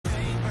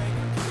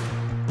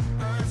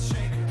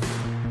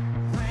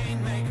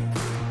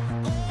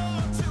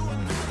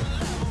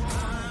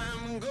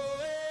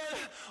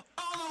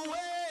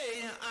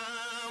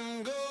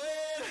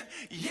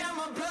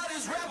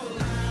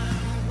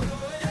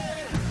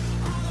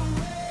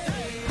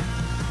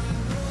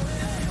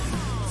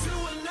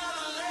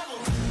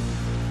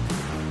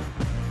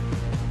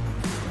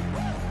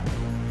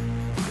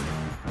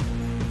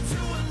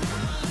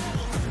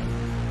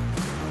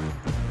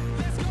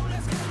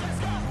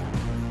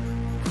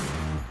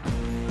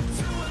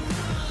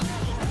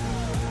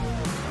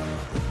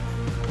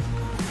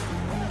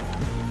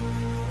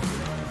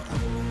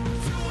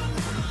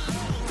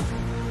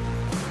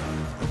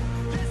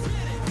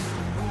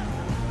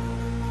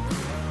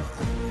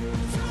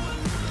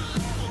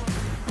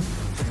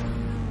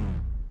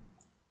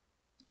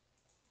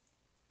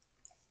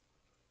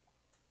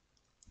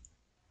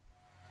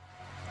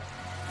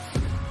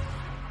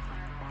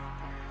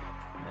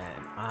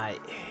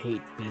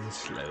hate being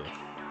slow.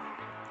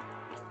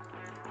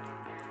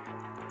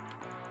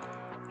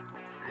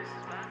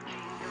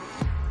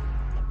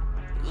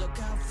 Look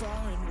how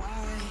far and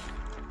wide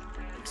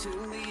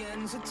until the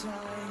ends of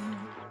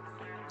time.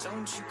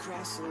 Don't you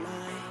cross the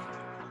line.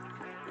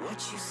 What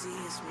you see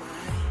is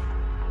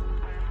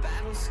mine.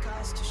 Battle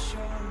scars to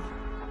show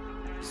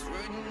is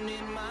written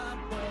in my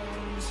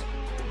bones.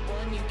 The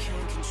one you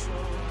can't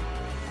control.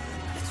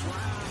 That's why I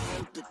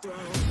hold the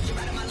throne. You're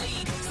out of my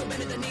league, so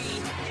better than me.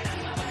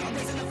 I'm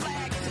raising the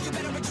flag, so you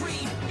better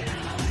retreat.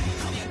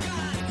 Call me a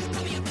god,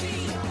 call me a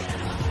king.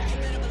 You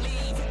better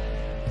believe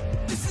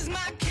this is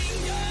my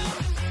kingdom.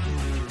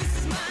 This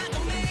is my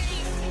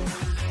domain.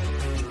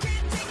 You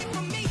can't take it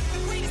from me. The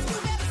greatest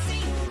you've ever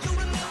seen. You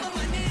remember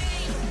my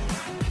name.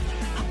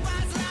 I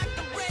rise like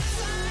the red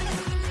sun.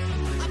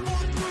 I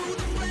walk through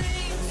the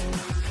flames.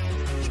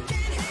 You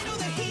can't handle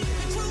the heat.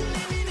 The true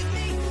living in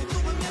me. You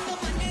remember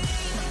my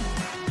name.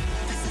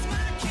 This is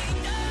my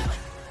kingdom.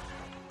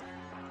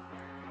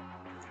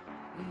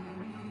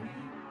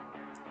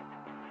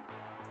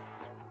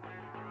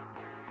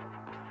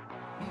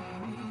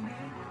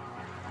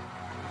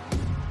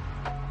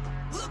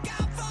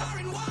 Look out far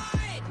and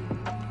wide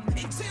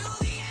until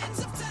the ends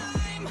of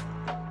time.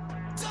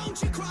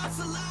 Don't you cross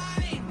the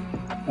line.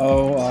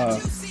 Oh,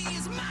 What you see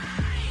is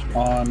mine.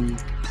 on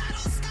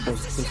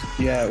was this,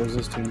 yeah, it was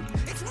this tune.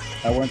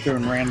 I went through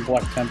and ran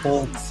Black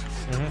Temple,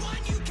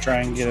 try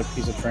and get a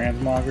piece of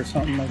transmog or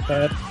something like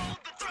that,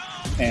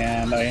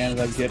 and I ended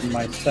up getting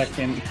my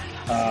second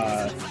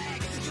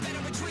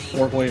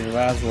Orc Wave of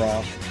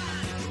Azeroth.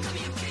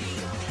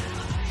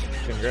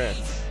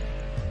 Congrats.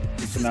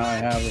 So now I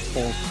have a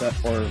full set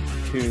or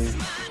two,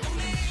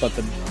 but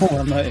the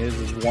dilemma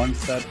is one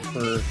set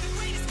for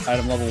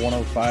item level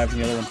 105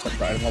 and the other one set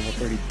for item level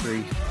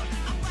 33.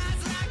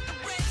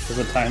 Because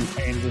the time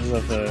changes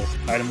of the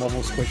item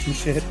level switch and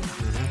shit.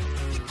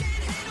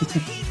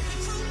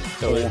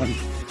 So, So one-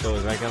 so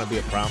is that gonna be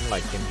a problem?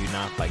 Like, can you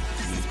not like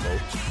use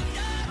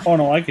both? Oh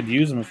no, I could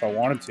use them if I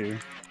wanted to.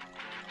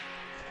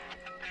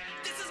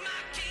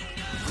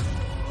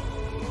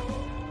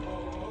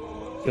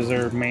 Because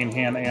they're main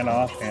hand and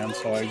offhand,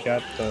 so I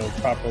got the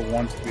proper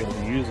ones to be able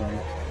to use them.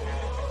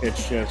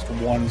 It's just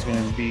one's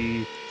going to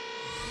be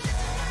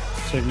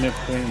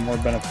significantly more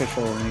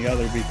beneficial than the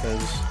other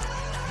because,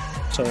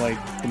 so like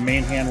the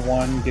main hand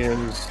one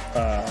gives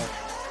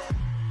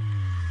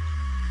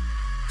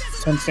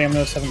 10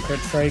 stamina, 7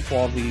 crit strike,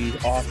 while the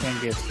offhand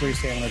gets 3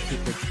 stamina, 2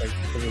 crit strike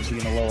because of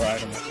being a lower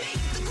item level.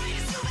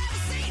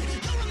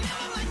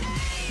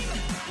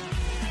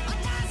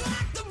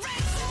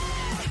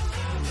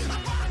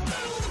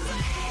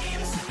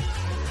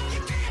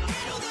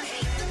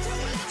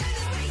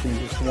 Give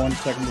me just 1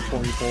 second before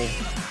we pull.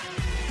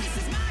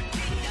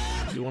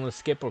 You want to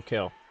skip or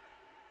kill?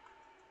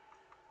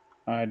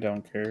 I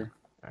don't care.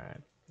 All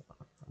right,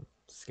 I'm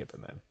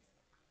skipping then.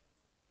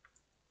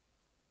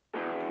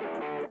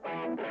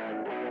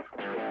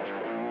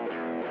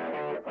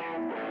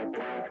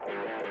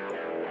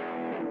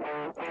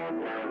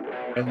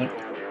 And then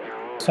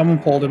someone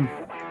pulled him.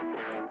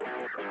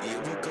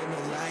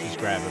 Just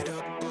grab him.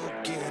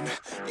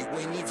 You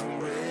ain't even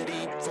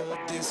ready for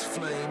this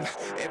flame.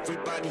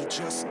 Everybody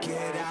just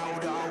get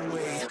out our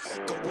way.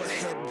 Go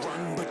ahead,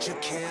 run, but you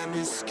can't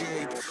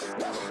escape.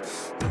 No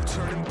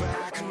turning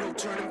back, no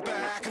turning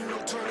back, no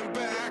turning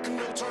back,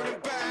 no turning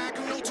back,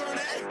 no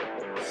turning.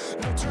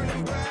 No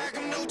turning back,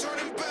 no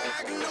turning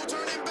back, no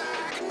turning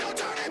back, no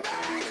turning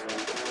back.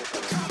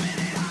 We're coming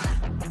in hot.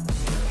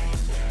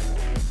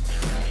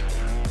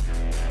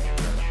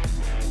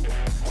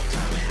 We're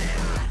coming in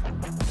hot.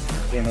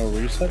 Is there no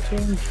reset to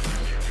him?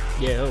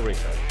 Yeah, he'll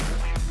reset.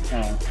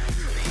 Oh.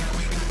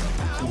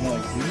 I'm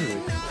like,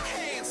 you.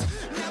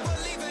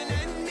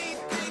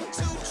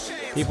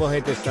 People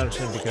hate this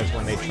dungeon because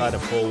when they try to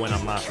pull when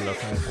I'm not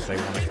looking because they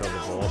want to kill the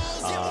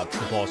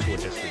boss will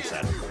just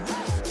reset.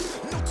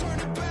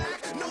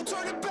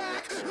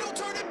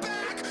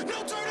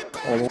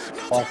 Or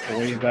they'll walk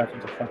way back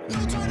at the fucking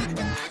main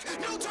entrance.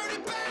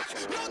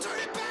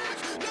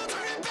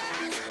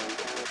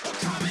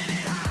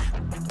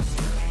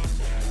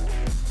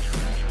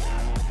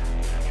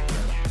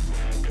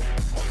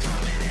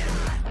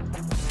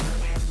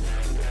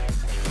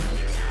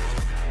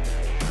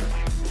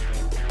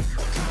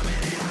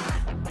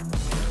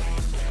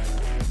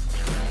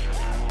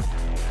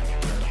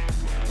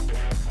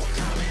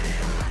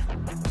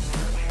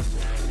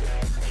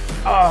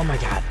 Oh my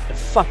god, the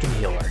fucking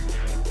healer.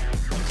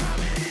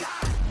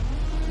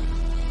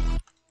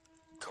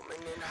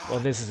 Well,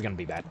 this is gonna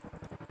be bad.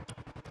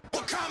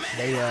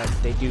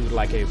 They do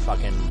like a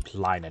fucking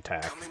line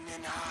attack.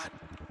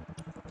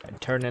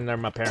 And turning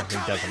them apparently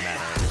doesn't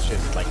matter. It's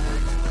just like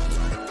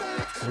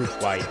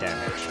group-wide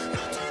damage.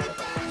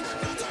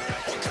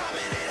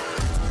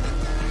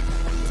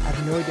 I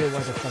have no idea why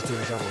the fuck he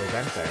was all the way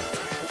back there.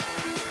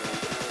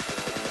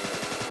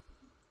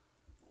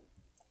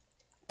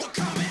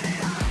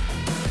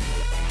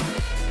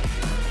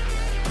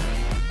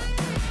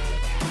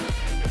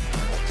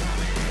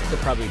 Could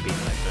probably beat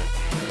him like that.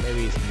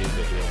 Maybe he's new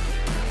to heal.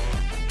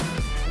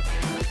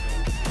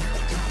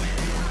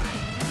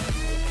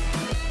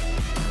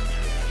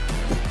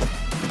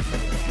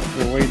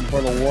 we're waiting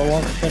for the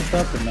warlock to catch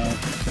up, or no?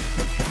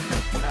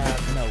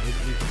 No, we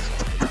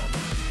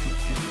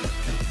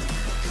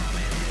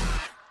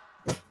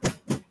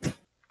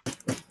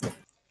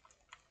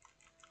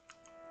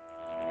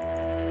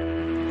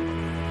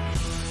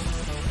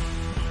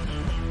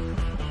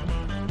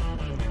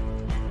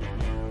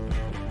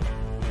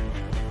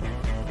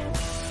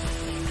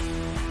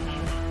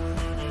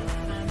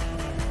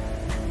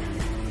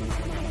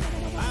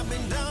I've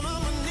been down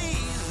on my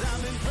knees,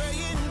 I've been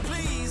praying,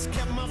 please,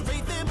 kept my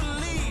faith and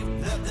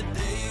believed that the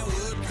day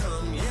would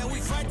come. Yeah, we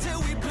fight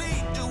till we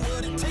bleed, do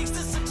what it takes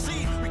to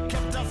succeed. We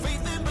kept our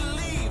faith and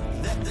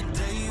believed that the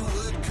day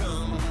would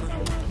come.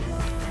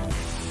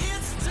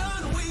 It's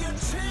done, we are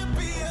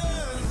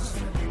champions.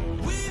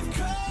 We've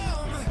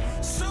come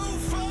so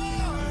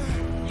far.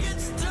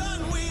 It's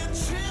done, we are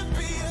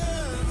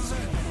champions.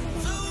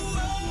 The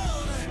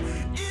world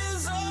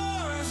is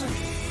ours.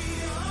 We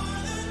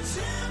are the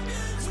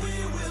champions. We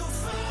will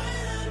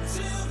fight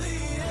until the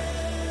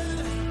end.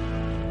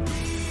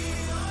 We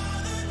are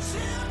the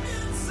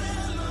champions.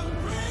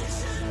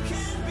 Celebration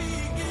can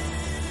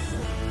begin.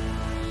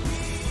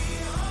 We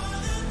are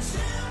the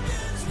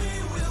champions. We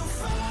will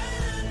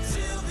fight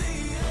until the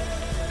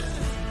end.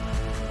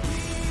 We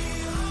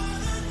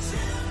are the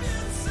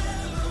champions.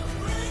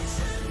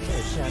 Celebration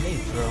Oh shit, I need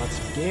to throw out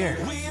some gear.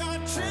 we are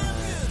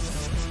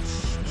champions.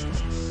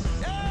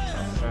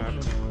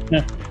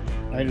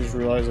 I just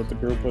realized that the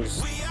group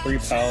was 3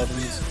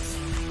 paladins.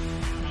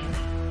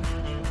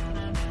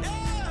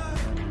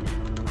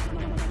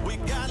 We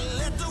gotta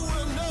let the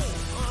world know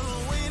on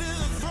our way to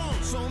the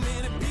throne. So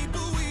many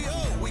people we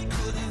owe, we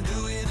couldn't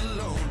do it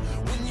alone.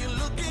 When you're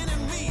looking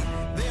at me,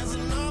 there's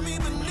an army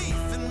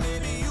beneath, and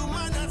maybe you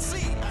might not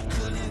see I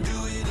couldn't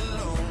do it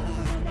alone.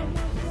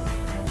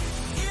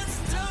 It's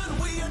done,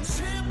 we are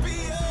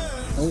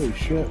champions. Holy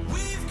shit.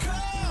 We've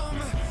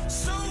come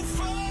so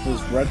far.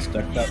 This red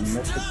stick got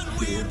mythic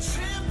We tier, are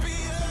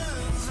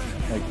champions.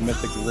 like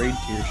mythic raid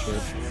tier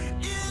shit.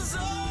 Is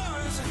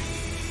ours.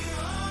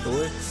 Who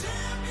is?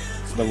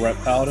 The red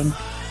paladin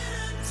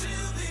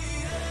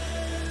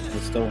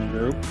is still in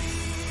group.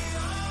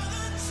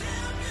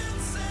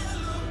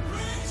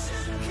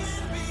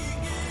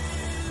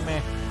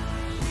 Meh.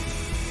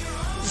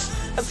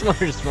 That's my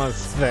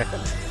response to that.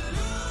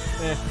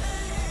 Eh.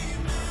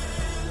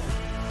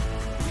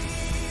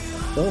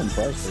 Still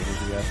impressive,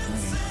 if you ask me.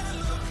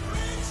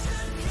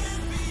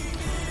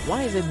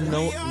 Why is it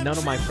none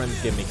of my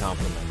friends give me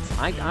compliments?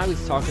 I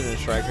was talking to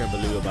Striker and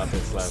Baloo about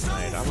this last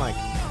night. I'm like,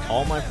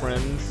 all my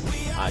friends,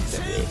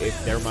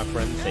 if they're my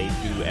friends, they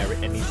do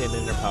anything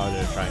in their power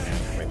to try and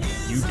answer me.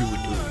 You do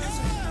it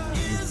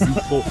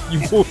too. You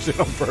bullshit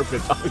on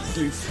purpose. I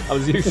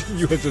was using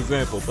you as an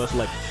example, but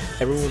like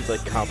everyone's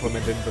like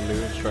complimenting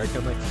Baloo and Striker.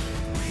 I'm like,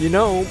 you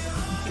know,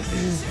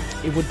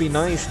 it would be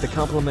nice to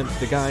compliment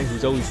the guy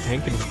who's always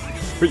tanking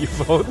for you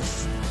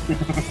folks.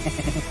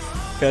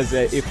 Because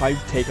if I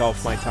take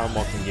off my time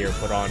walking gear,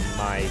 put on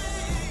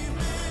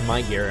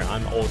my gear,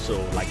 I'm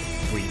also like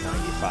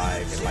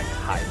 395 and like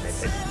high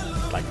mythic,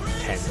 like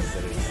 10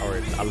 or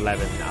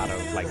 11 out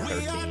of like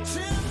 13.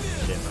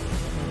 Shit.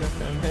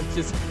 It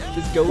just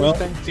goes Well,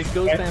 back to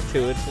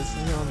it. Just,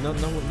 you know,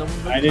 no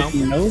I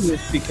didn't know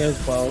this because,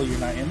 well, you're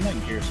not in that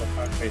gear, so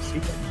how could I see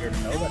that gear to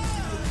know that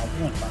people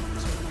compliment on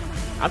it?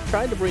 I've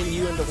tried to bring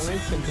you into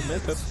ranks and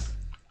commit it.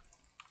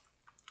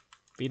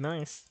 Be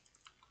nice.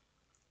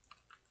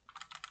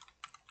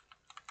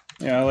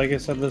 Yeah, like I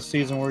said, this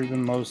season we've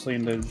been mostly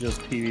into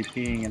just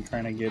PvPing and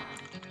trying to get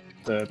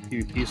the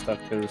PvP stuff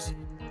because,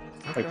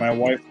 like, my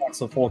wife wants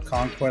the full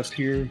conquest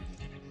gear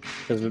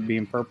because of it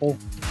being purple,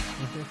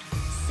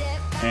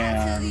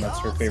 and that's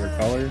her favorite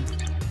color.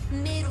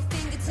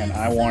 And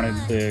I wanted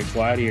the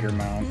gladiator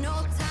mount.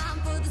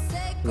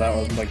 So that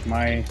was like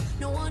my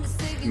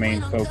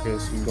main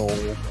focus and goal.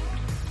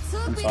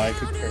 And so I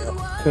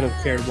could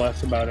have cared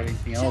less about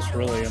anything else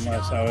really,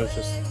 unless I was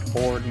just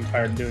bored and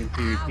tired of doing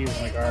PvP.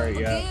 I'm like, alright,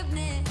 yeah,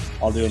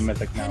 I'll do a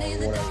mythic now or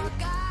whatever.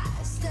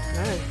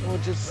 Alright, well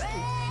just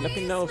let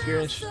me know if you're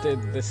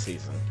interested this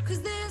season.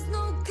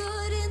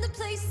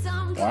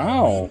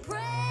 Wow.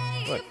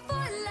 What?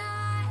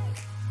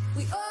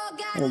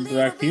 Well,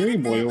 Black Fury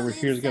Boy over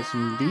here's got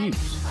some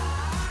deeps.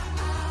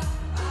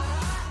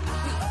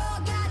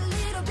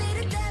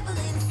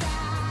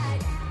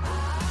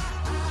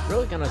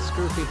 Really gonna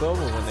screw people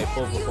over when they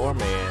pull before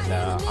me and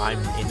I'm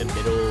in the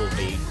middle of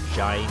a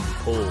giant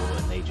pool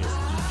and they just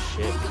eat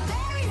shit.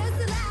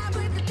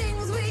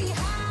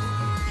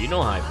 You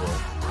know how I pull.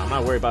 I'm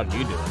not worried about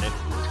you doing it.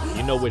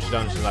 You know which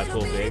dungeons I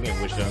pull big and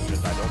which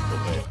dungeons I don't pull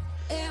big.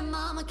 Hey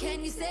mama,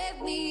 can you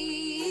save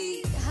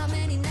me? How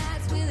many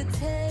nights will it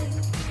take?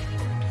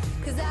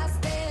 Cause I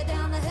stare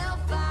down the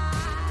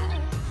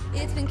hellfire.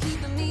 It's been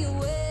keeping me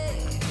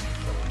away.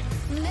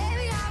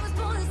 Maybe I was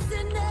born a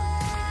sinner.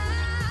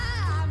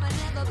 I might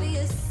never be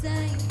a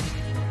saint.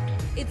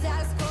 It's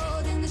ice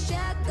cold in the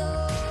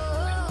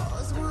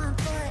shadows. 1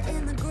 foot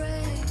in the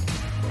grave.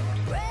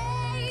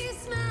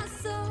 Raise my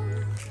soul.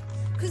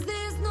 Cause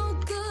there's no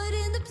good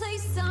in the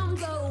place I'm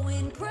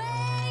going.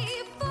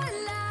 Pray for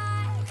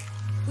life.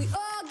 We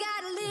all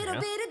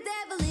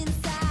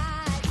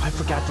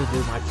forgot to do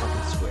my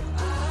fucking swing.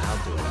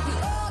 I'll do it. We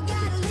all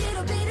got a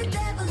little bit of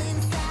devil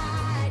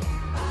inside,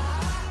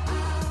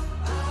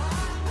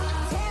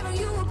 tearing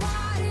you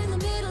apart in the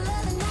middle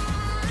of the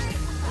night.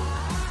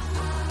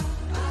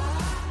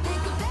 They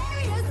could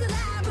bury us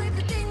alive with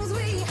the things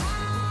we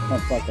hide. Oh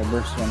fuck, I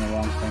bursted on the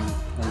wrong thing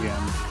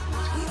again.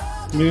 We all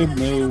got Move, a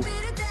little move.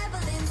 bit of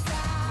devil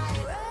inside.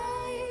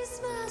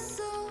 Raise my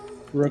soul,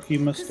 Rookie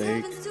 'cause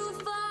mistake. heaven's too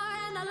far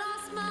and I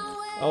lost my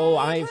way. Oh,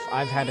 I've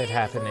had it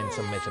happen in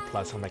some Midget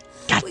Plus. I'm like,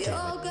 God We damn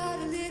all it. got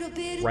a little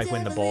bit of Right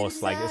when the devil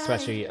boss, like, inside.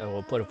 especially,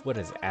 we'll put what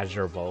is it,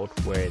 Azure Vault,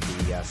 where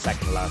the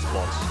second last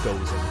boss goes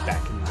in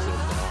back into the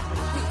I'm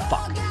like,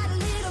 fuck, Got a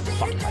little bit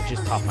fuck, of I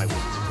just devil popped my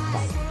wings.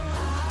 Fuck.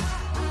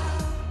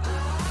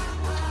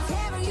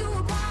 tearing you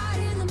apart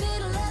in the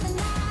middle of the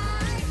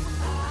night.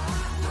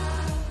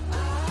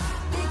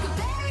 They could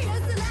bury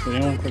us alive Did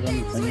anyone click on the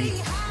with the things we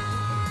thingy? hide.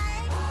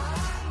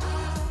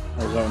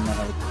 Or is that not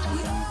how it's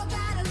We done? all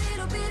got a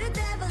little bit of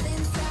devil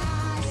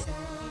inside.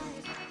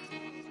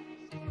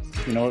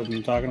 You know what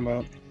I'm talking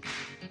about?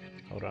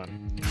 Hold on.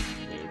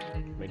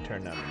 Let me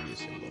turn down the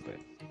music a little bit.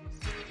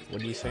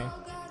 What do you say?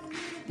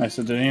 I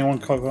said, did anyone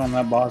click on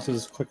that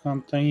boss's click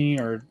on thingy,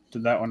 or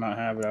did that one not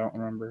have it? I don't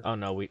remember. Oh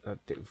no, we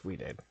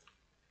did.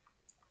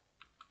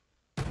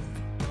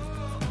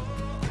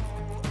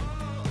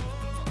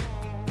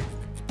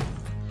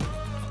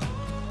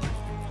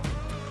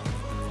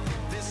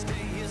 This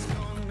day is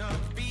gonna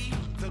be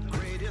the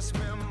greatest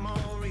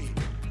memory,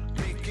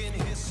 making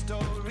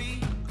history.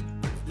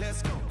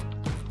 Let's go.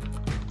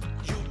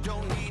 You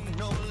don't need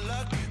no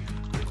luck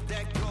with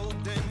that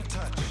golden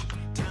touch.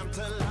 Time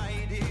to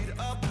light it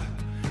up.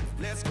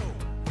 Let's go.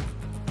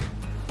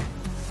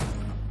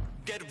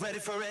 Get ready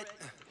for it.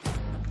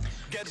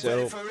 Get So-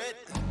 ready for it.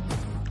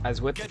 I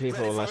was with the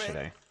people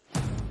yesterday,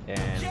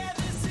 and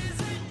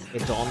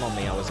it dawned on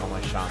me I was on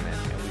my shaman,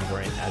 and we were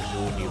in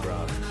Azul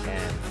Nira,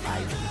 and I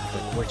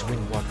like, where's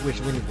Winnie Walk?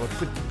 Where's Winnie Walk?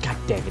 God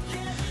damn it!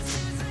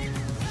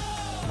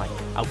 I'm like,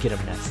 I'll get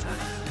him next time.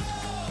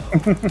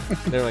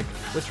 They're like,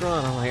 what's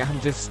wrong? I'm like,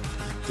 I'm just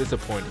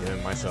disappointed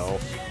in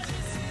myself.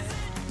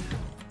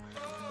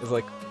 It's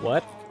like,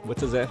 what? What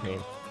does that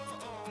mean?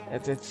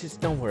 It's just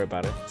don't worry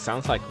about it.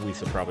 Sounds like we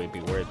should probably be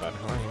worried about it.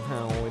 I'm like,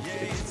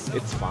 no,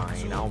 it's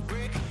fine.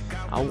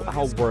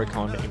 I'll work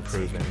on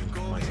improving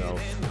myself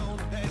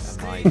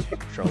and my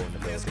trolling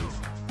abilities.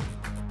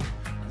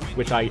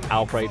 Which I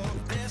outright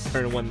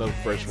turned one of the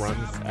first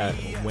runs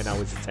when I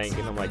was a tank,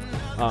 and I'm like,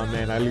 oh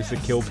man, I used to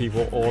kill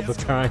people all the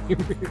time.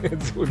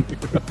 It's really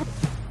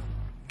rough.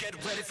 Get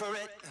ready for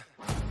it.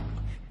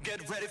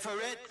 Get ready for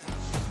it.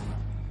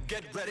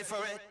 Get ready for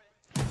it.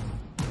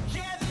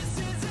 Yeah, this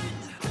is it.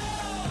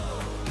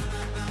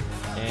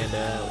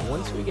 And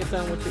once we get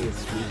done with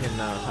this, we can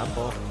hop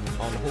off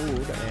on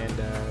hold, and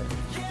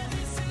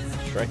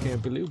Striker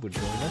and Baloo will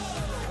join us.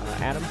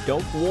 Adam,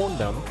 don't warn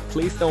them.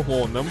 Please don't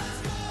warn them.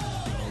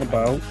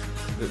 About?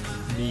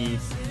 Me.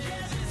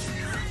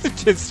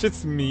 It's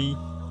just me.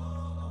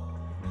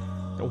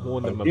 Don't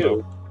warn them About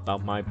you.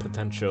 about my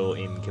potential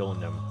in killing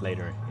them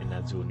later in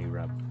that Zuni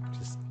rap.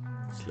 Just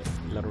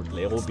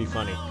it'll be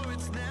funny.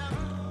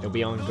 They'll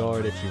be on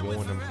guard if you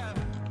warn them.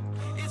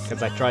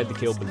 Because I tried to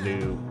kill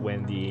Baloo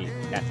when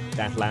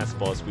that last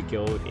boss we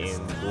killed in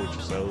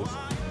Fortress Oath.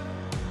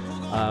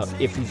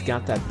 If he's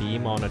got that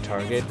beam on a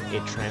target,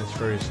 it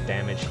transfers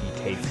damage he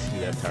takes to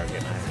that target.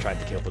 And I tried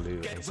to kill Baloo,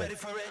 and he's like,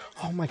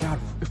 oh my god,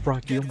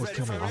 Brock, you almost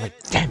killed me. I'm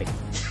like, damn it.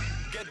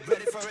 Get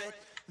ready for it.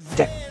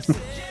 Damn.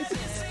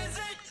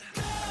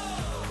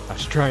 I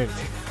was trying to.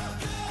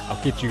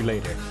 I'll get you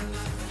later.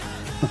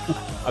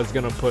 I was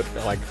gonna put,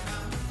 like,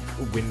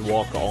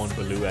 Windwalker on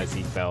Baloo as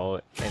he fell,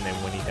 and then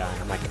when he died,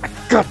 I'm like, I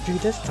got you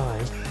this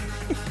time.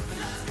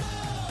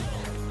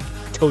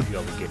 Told you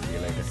I would get you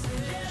later.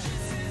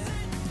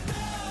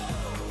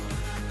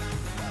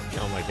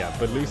 Oh my god,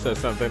 Baloo said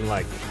something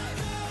like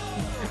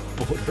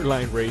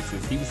borderline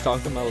racist. He was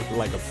talking about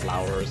like a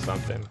flower or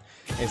something.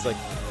 And it's like,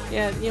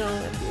 yeah, you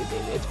know,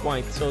 it's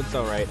white, so it's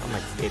alright. I'm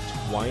like, it's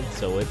white,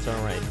 so it's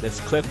alright. Let's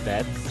clip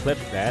that. Clip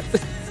that.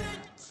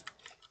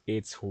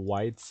 It's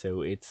white,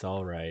 so it's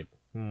alright.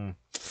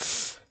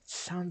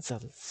 Sounds a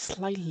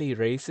slightly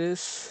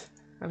racist.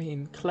 I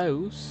mean,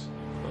 close.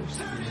 Close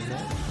to being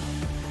that.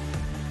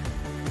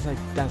 It's like,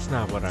 that's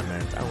not what I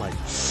meant. I'm like,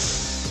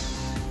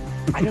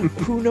 I don't.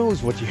 Who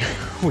knows what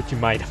you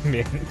might have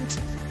meant?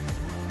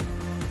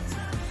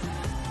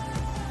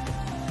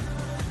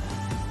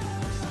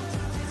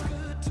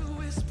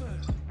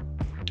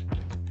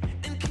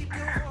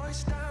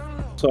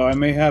 So I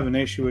may have an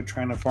issue with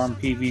trying to farm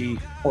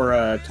PV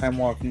or time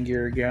walking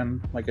gear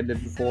again, like I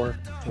did before.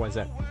 Why is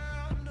that?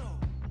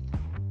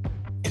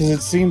 Because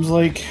it seems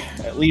like,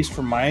 at least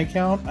for my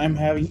account, I'm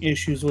having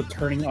issues with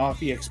turning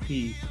off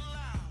EXP.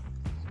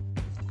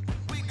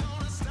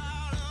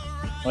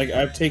 Like,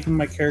 I've taken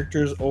my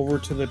characters over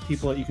to the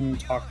people that you can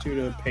talk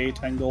to pay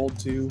 10 gold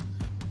to,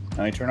 and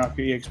I turn off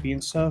your EXP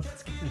and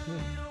stuff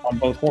on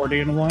both Horde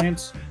and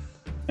Alliance,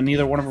 and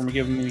neither one of them are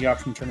giving me the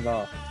option to turn it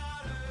off.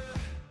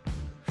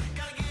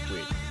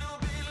 Weird.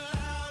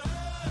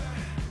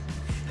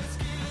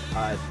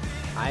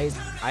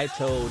 I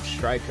told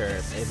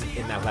Striker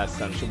in that last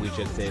dungeon we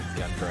just did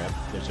gun grab.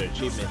 There's an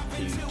achievement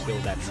to kill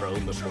that troll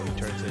before he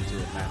turns into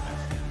a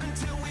mammoth.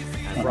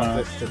 And brought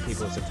this to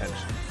people's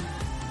attention.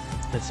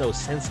 And so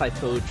since I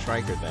told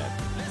Striker that,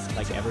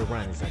 like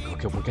everyone is like,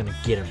 okay, we're gonna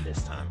get him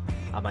this time.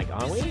 I'm like,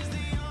 are we?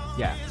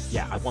 Yeah,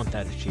 I want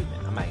that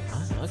achievement. I'm like,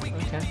 oh,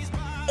 okay.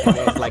 And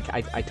then like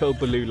I told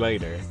Baloo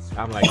later,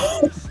 I'm like,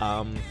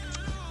 I'm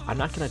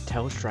not gonna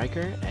tell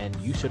Striker, and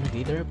you shouldn't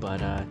either,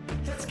 but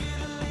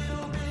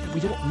we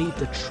don't need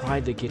to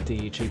try to get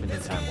the achievement in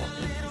time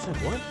walking. He's like,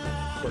 what?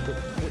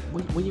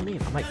 What do you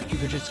mean? I'm like, you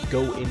could just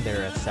go in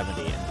there at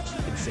 70 and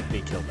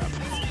instantly kill them.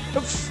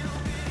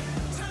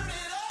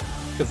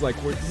 Because like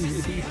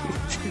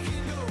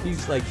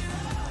he's like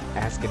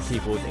asking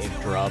people to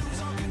interrupt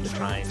to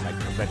try and like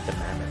prevent the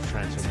mammoth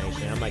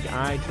transformation. I'm like,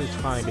 I just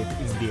find it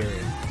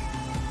endearing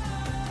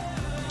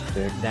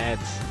that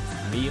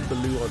me and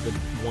Baloo are the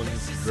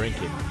ones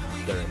drinking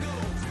during it,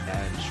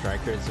 and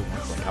Striker is the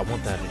ones like, I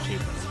want that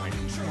achievement. I'm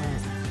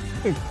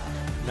like,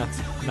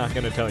 not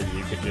gonna tell you.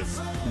 You could just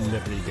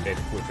literally get it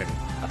within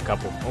a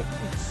couple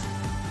moments.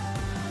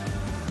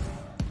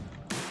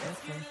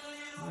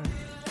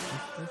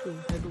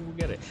 Maybe we'll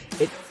get it.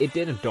 It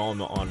didn't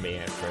dawn on me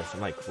at first.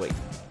 I'm like, wait,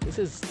 this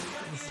is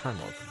time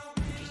walking.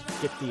 You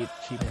just get the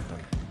achievement on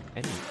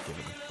any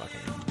given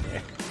fucking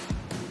day.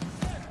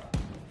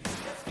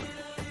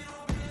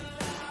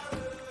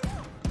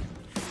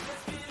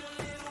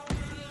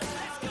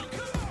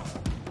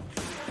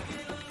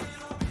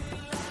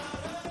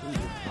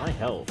 Ooh, my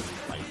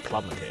health like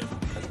plummeted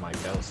as my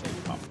bell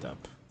save popped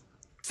up.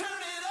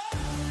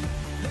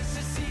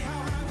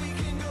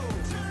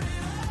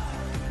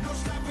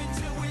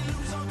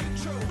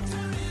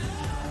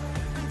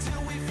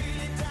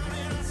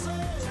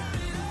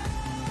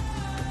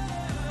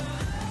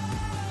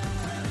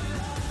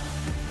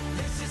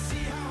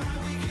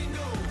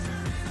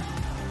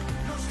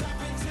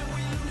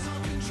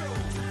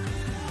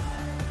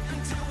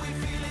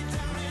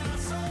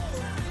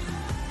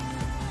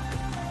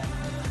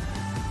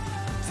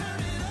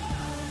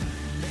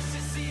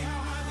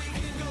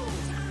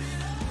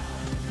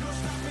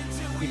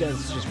 You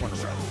guys just want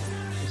to run.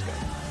 Let's go.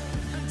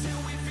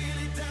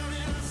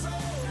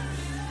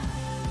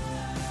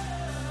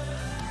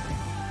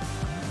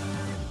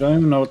 I don't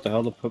even know what the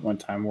hell to put my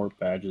time warp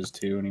badges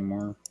to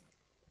anymore.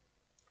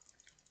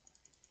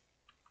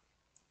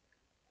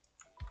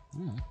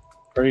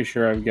 Pretty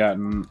sure I've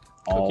gotten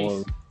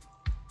all Cookies?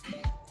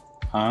 of.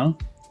 Huh?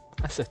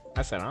 I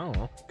said, I don't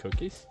know.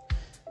 Cookies?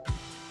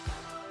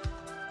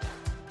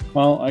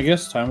 Well, I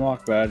guess time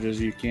lock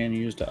badges you can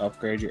use to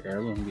upgrade your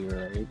heirloom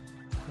gear, right?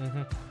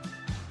 Mm-hmm.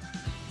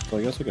 So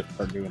I guess I could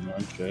start doing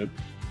that shit.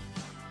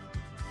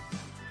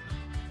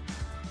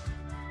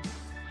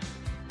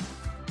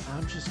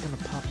 I'm just gonna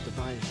pop the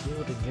Fire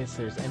Shield in case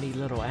there's any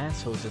little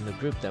assholes in the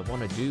group that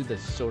want to do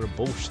this sort of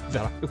bullshit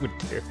that I would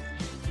do.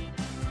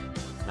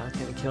 Not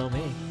gonna kill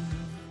me.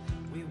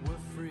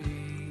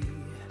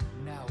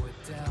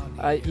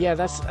 Yeah,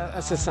 that's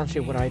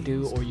essentially what I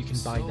do, or you can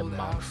buy the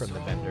mount from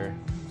the vendor.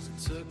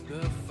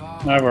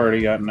 I've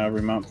already gotten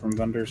every mount from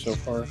vendor so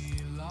far.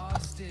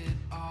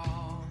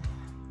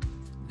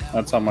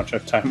 That's how much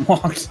I've time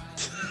walked.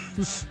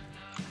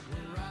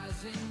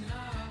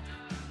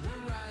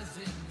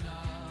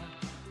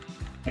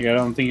 Like, I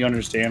don't think you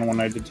understand when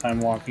I did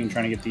time walking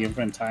trying to get the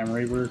infinite time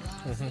raver.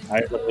 I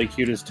literally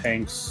queued his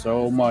tank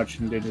so much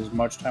and did as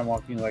much time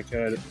walking as I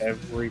could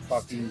every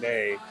fucking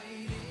day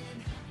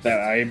that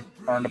I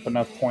earned up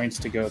enough points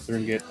to go through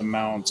and get the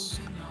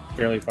mounts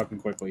fairly fucking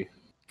quickly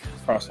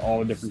across all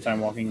the different time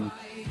walking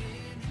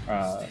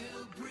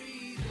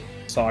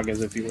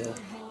sagas, if you will.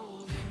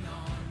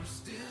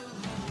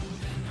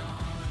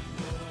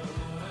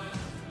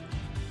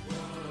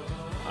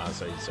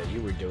 So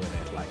you were doing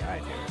it like I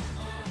do.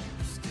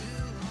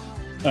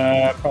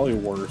 Probably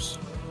worse.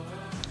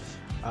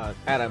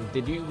 Adam,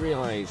 did you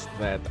realize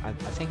that, I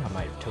think I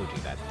might have told you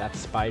that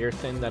spider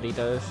thing that he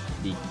does,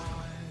 the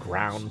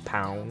ground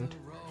pound,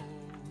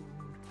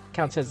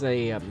 counts as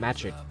a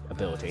magic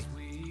ability.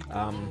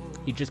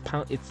 He just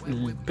pound, its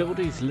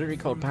ability is literally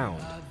called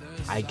pound.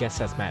 I guess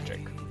that's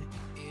magic.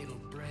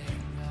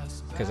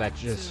 Because I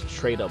just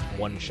straight up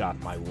one-shot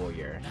my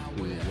warrior,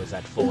 who was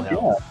at full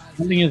health.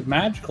 Something is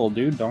magical,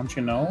 dude, don't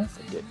you know?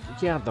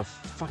 Yeah, the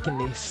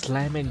fucking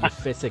slamming your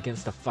fist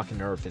against the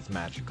fucking earth is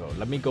magical.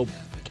 Let me go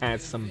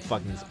cast some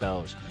fucking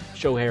spells.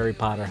 Show Harry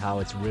Potter how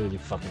it's really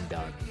fucking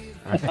done.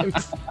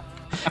 Alright?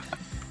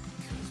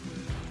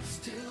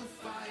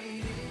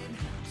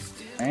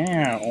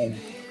 Ow.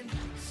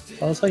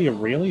 Tell us how you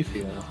really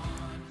feel.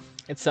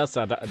 It sucks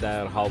that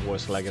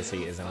Hogwarts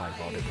Legacy isn't like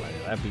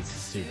multiplayer. That'd be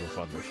super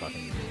fun to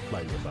fucking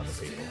play with other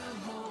people.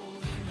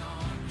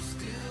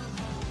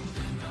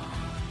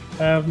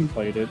 I haven't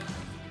played it.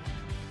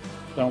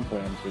 Don't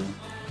plan to.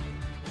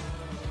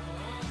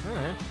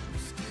 Alright.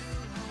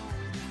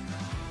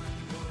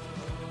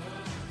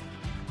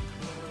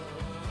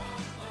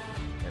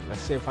 And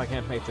let's see if I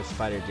can't make the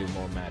spider do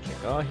more magic.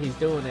 Oh, he's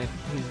doing it.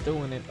 He's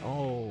doing it.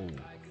 Oh.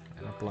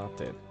 And I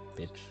blocked it,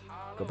 bitch.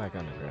 Go back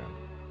underground.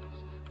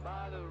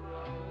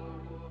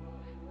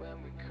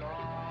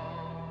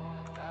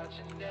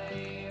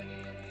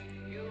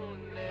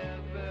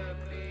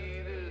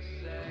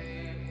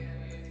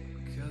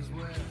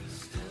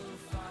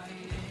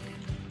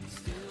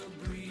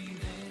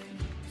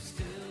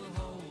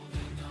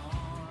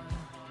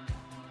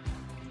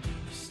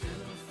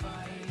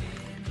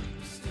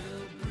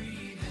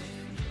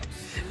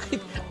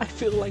 I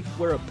feel like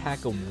we're a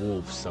pack of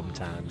wolves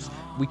sometimes.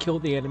 We kill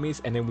the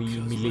enemies and then we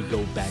immediately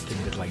go back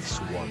into like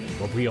swarming,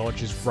 where we all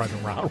just run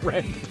around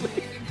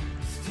randomly.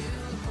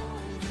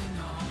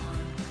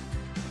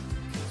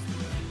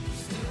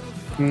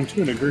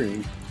 To a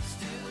degree.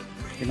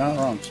 You're not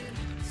wrong, sir.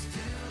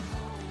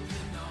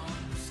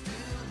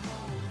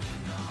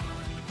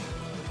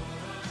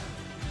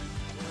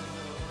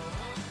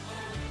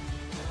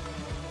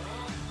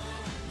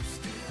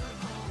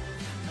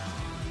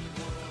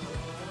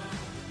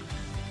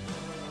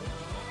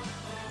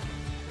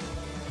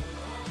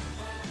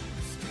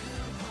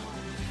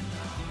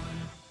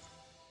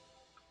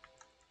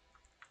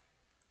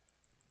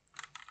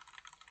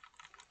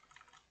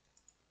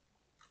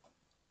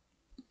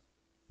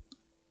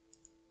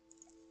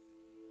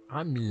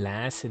 I'm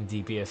last in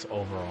DPS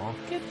overall.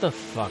 Get the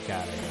fuck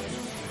out of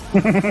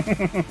here.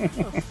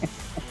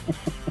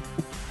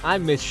 I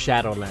miss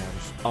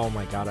Shadowlands. Oh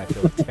my god, I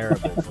feel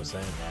terrible for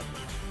saying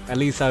that. At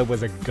least I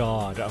was a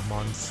god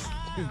amongst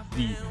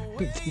the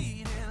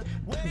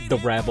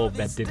rabble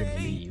that didn't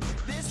leave.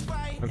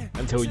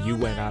 Until you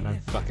went out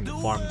and fucking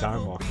farmed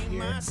time off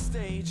here.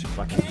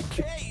 Fucking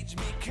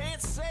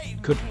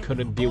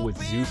couldn't deal with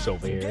Zeus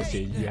over here, so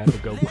you had to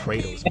go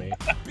Kratos, man.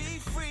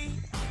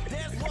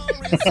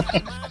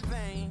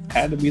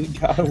 Had to be the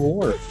God of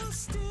War.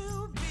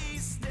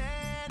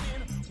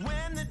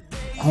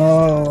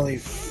 Holy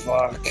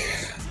fuck.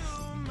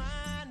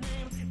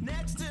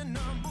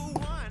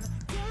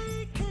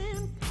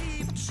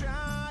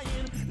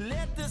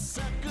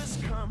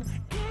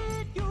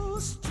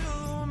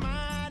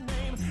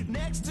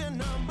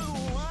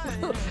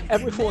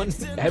 Everyone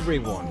is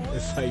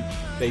like,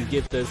 they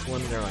get this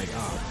one and they're like,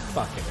 oh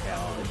fucking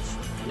hell, it's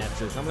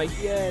Nexus. I'm like,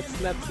 yeah, it's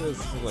Nexus.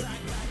 I'm like,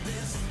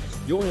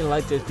 you only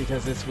like this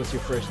because this was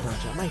your first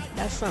notch. I'm like,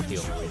 that's not the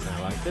only reason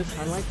I like this.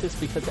 I like this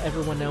because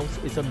everyone else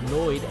is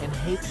annoyed and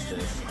hates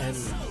this, and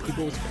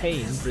people's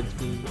pain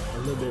brings me a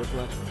little bit of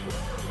pleasure.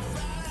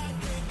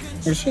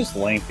 It's just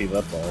lengthy,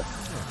 that's all.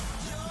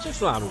 It's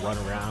just a lot of run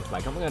around.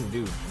 Like, I'm gonna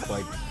do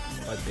quite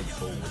big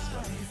fools,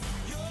 but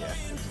yeah,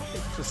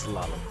 it's just a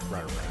lot of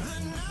run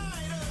around.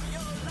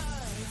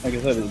 Like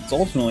I said, it's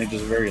ultimately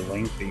just very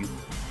lengthy.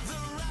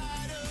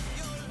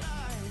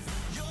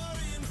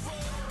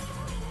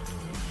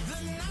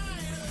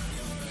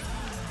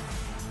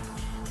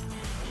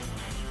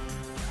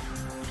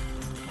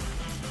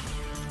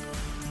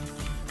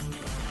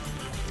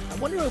 I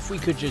wonder if we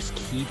could just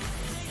keep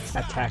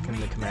attacking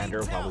the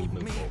commander while we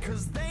move forward.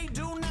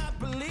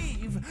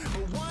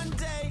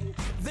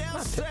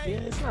 Yeah,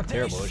 it's not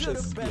terrible, it's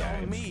just, yeah,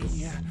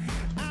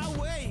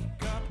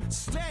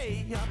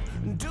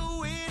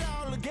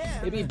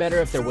 it'd be better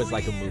if there was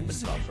like a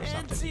movement buff or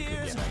something you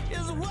could get.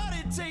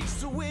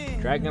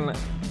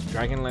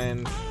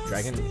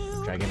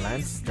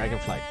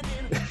 Dragonflight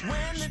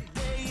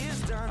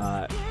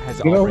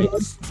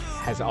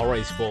has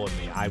already spoiled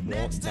me. I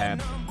want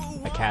that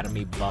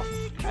academy buff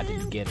at the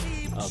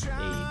beginning of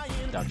a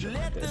dungeon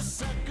like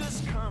this.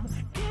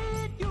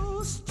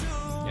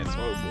 Yes,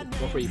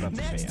 what were you about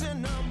to say?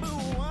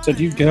 So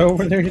do you go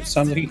over there? It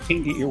sounds like you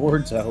can't get your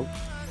words out.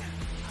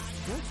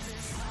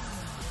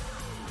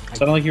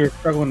 Sounded like you were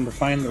struggling to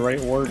find the right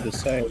word to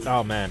say.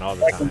 Oh man, all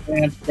the time.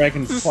 Dragon dance,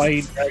 dragon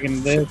flight,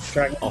 dragon this,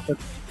 dragon...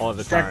 All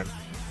the time.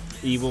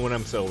 Even when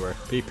I'm sober.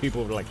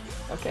 People were like,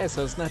 okay,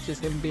 so it's not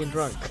just him being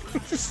drunk.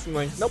 I'm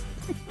like, nope.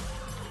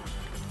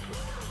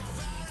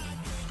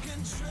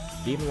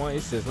 Being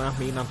wise does not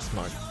mean I'm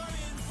smart.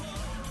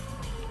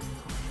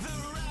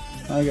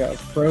 I got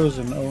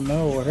frozen. Oh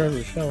no,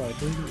 whatever shall I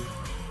do?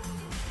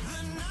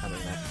 I mean,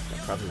 that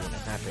probably wouldn't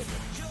happen.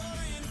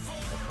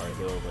 That part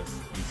healer was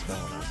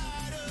despelling us.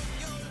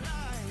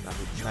 I'm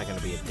not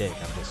gonna be a dick,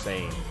 I'm just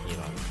saying, you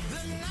know,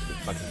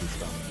 fucking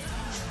despelling.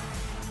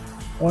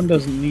 One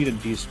doesn't need a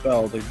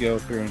dispel to go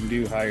through and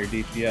do higher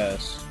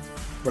DPS,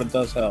 but it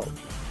does help.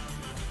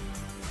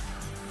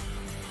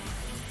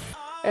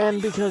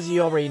 And because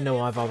you already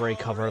know I've already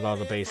covered all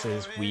the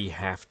bases, we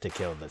have to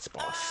kill this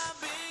boss.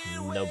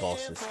 No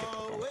boss is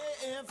skippable.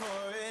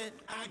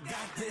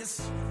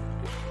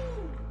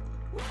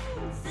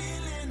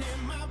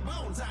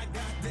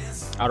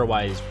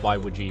 Otherwise, why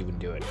would you even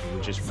do it? You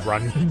would just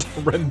run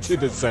to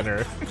the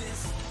center.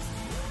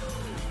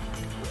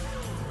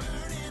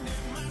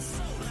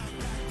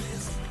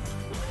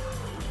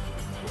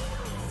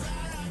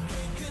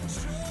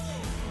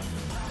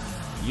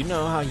 You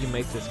know how you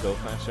make this go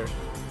faster?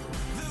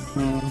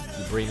 You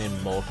bring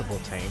in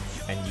multiple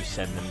tanks and you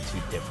send them to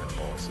different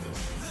bosses.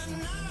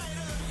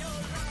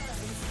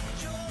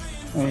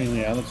 I mean,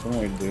 yeah, that's one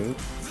way to do it.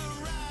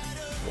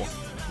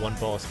 one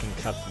boss can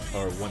cut,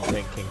 or one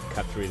thing can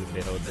cut through the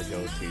middle to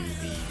go to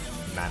the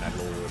mana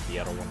lore, the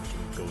other one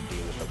can go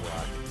deal with the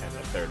rock, and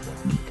the third one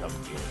can come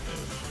deal with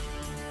this.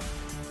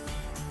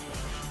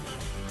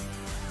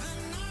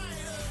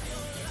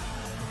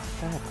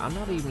 In fact, I'm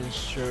not even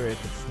sure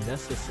if it's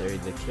necessary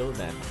to kill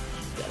that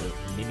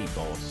mini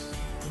boss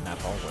in that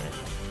hallway.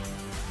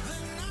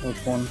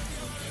 Which one?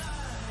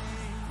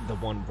 The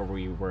one where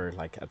we were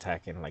like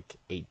attacking like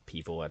 8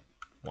 people at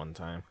one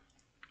time.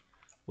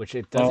 Which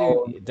it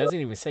doesn't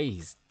even say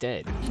he's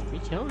dead. Did we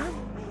kill him?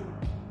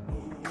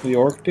 The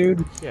orc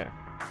dude? Yeah.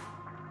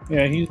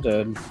 Yeah, he's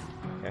dead.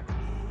 Okay.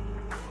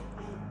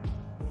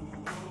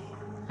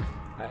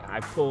 I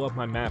pull up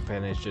my map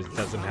and it just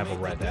doesn't have a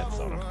red X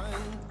on him.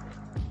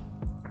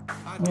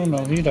 Oh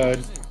no, he died.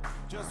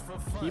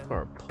 People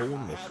are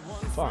pulling the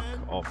fuck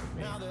off of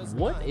me.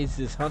 What is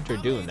this hunter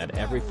doing that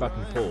every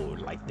fucking pull,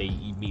 like they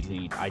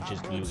immediately, I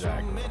just lose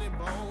aggro?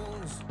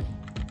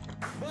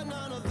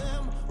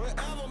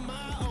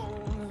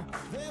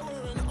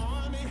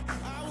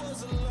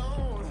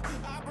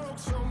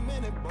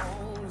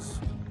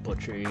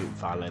 Butchery,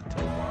 Violet,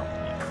 Tobomb,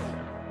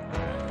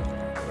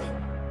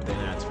 then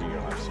that's for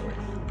your life story.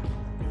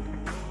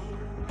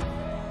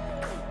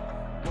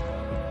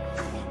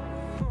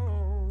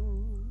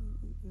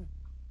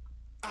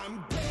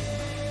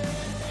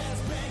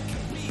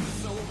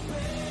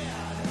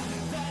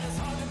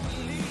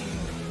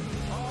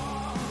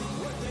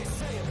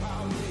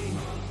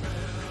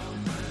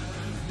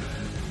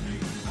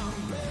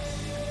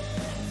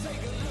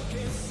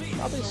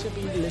 Probably should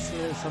be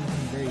listening to something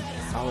very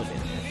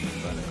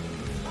paladin-ish, but...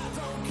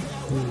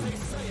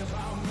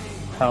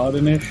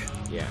 Paladin-ish?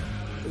 Yeah.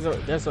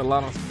 There's a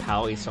lot of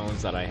pally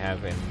songs that I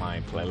have in my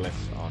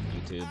playlist on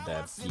YouTube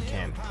that you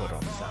can't put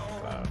on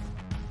SoundCloud.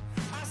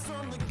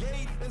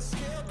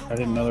 I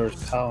didn't know there was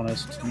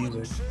Paladinist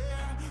music.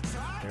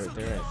 There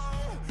is.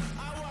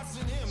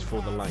 It's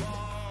for the light.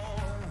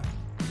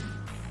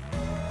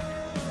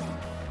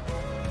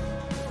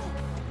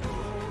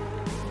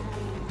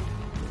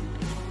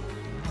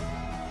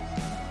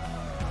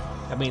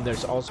 I mean,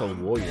 there's also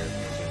warrior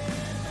music.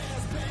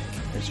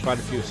 There's quite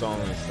a few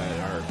songs that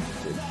are...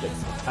 The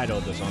title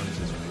of the songs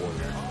is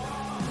Warrior.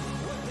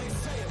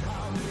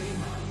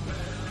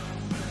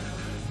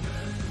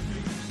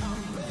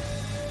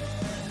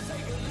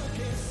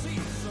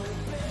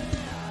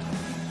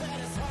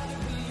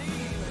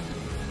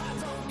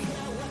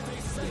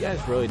 You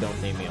guys really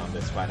don't need me on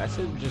this fight. I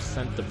should have just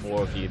sent the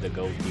 4 of you to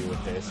go deal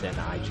with this, and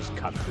I just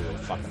cut through a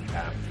fucking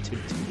path to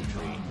the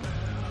tree.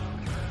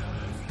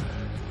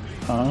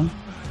 Huh?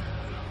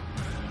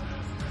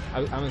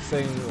 I'm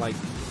saying, like,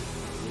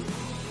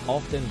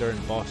 often during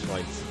boss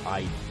fights,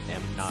 I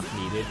am not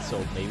needed,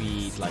 so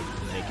maybe, like,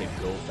 to make it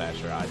go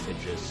faster, I should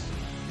just...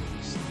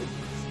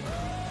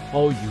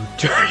 Oh,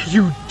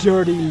 you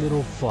dirty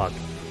little fuck.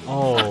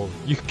 Oh,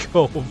 you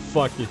go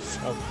fuck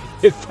yourself.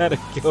 If that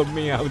had killed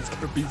me, I was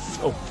gonna be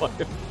so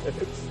fucking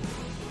pissed.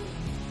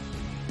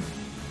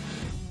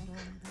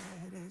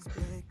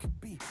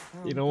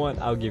 You know what?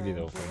 I'll give you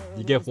the thing.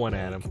 You get one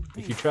at him.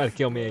 If you try to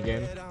kill me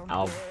again,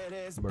 I'll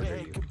murder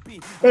you.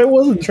 I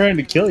wasn't trying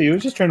to kill you, I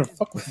was just trying to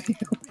fuck with you.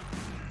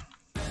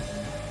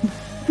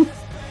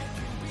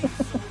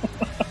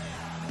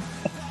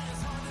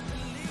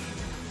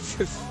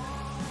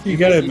 You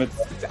gotta admit,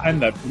 I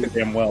timed that pretty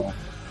damn well.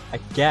 I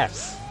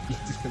guess.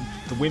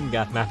 The wind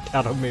got knocked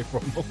out of me for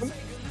a moment.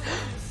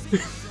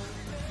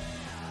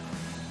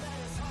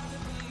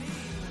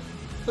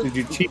 Did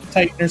you cheat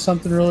tighten or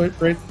something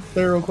right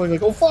there real quick?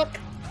 Like, oh fuck!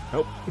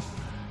 Nope.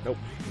 Nope.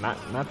 Not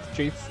the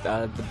cheats.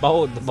 The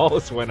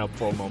balls went up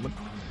for a moment.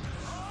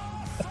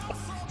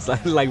 It's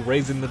like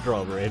raising the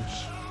drawbridge.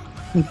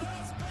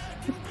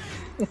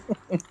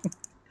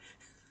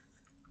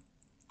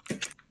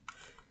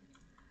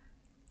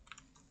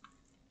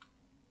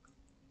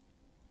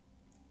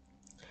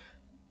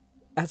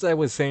 As I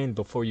was saying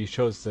before you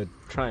chose to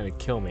try to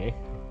kill me,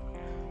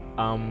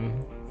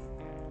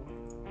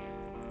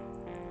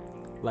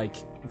 like,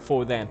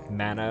 for that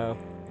mana,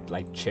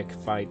 like, chick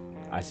fight,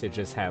 I should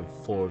just have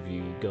 4 of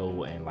you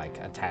go and, like,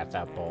 attack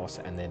that boss,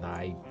 and then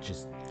I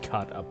just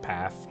cut a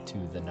path to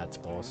the nuts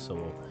boss,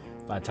 so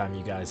by the time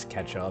you guys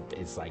catch up,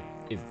 it's like,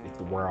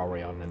 we're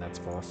already on the nuts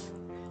boss.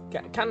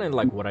 Kind of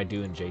like what I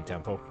do in J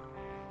Temple.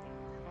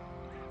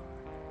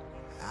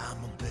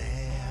 I'm a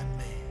bad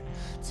man,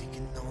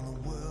 taking on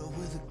the world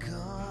with a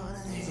gun.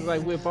 It's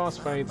like with boss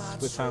fights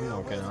with Sam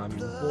Noken, I'm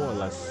more or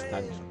less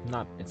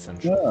not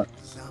essential. Yeah.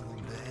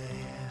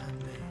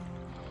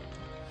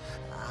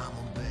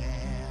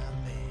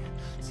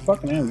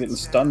 Fucking hell, I'm getting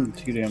stunned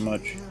too damn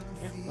much.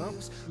 Yeah, well,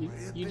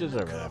 you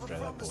deserve it after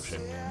that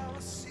bullshit.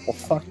 Well,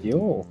 fuck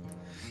you.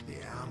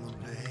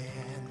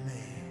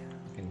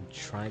 And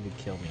try to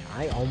kill me.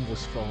 I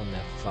almost fell in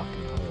that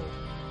fucking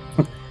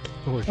hole.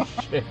 Oh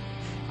shit.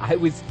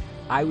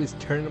 I was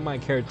turning my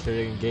character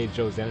to engage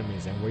those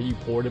enemies, and where you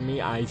ported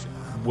me, I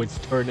was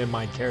turning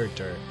my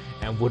character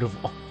and would have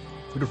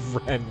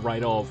ran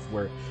right off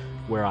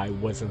where I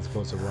wasn't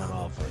supposed to run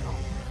off.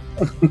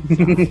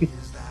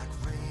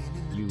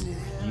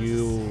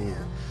 You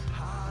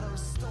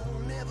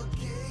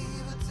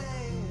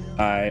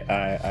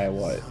I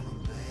what?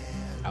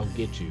 I'll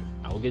get you.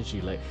 I'll get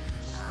you later.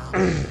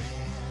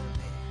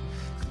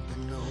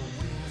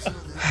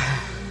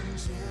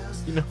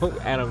 You know,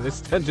 Adam,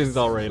 this tension's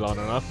already long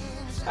enough.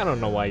 I don't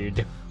know why you're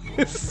doing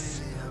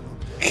this.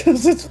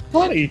 Because it's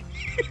funny.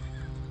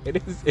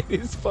 It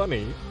is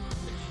funny.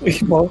 We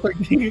both are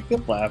getting a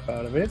good laugh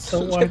out of it,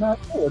 so why not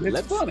do it?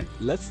 It's funny.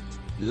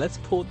 Let's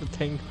pull the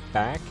tank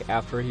back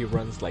after he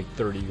runs like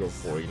 30 or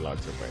 40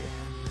 lots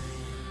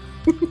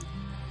away.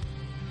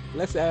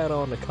 Let's add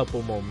on a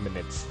couple more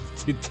minutes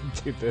to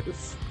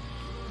this.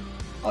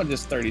 Oh,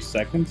 just 30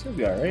 seconds. You'll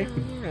be alright.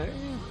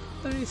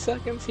 30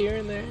 seconds here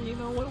and there. You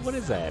know what? What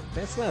is that?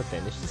 That's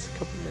nothing. It's just a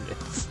couple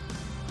minutes.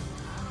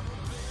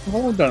 I've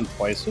only done it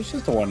twice, so it's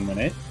just a 1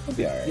 minute. It'll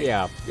be alright.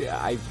 Yeah.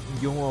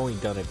 You've only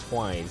done it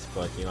twice,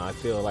 but you know, I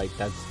feel like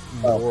that's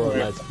more or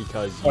less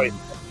because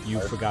you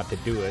forgot to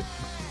do it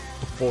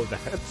before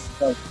that.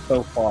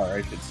 So far,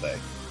 I should say.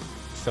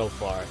 So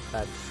far,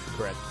 that's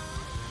correct.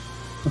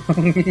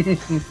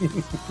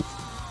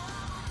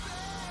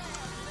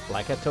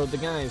 Like I told the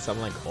guys, I'm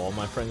like, all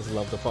my friends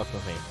love to fuck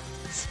with me.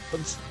 So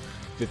it's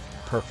the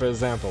perfect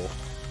example.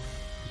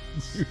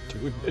 You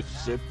doing this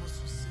shit.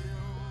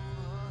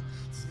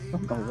 I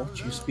don't know what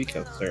you speak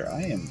of, sir.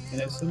 I am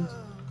innocent.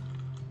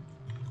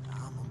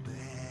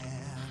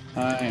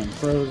 I am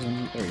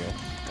frozen. There we go.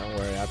 Don't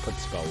worry, I put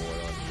spell ward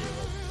on you.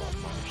 Not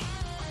much.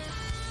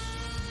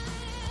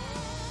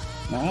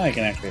 Now I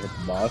can actually hit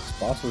the boss.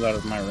 Boss was out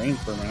of my range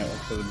for a minute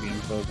because of being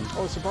frozen.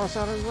 Oh, it's the boss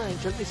out of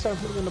range. Let me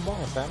start moving the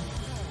boss, Adam.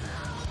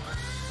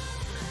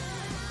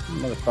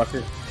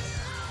 Motherfucker.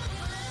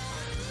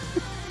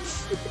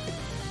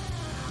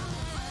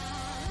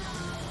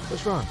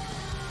 What's wrong?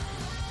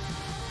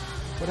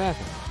 What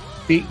happened?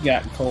 Feet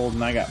got cold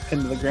and I got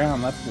pinned to the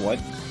ground. That's what.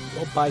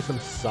 Go buy some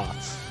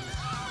socks.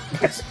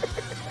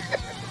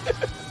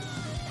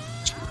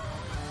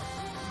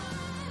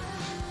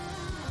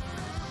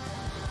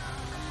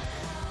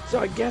 So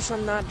I guess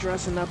I'm not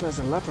dressing up as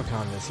a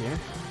leprechaun this year.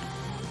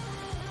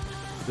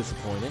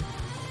 Disappointed.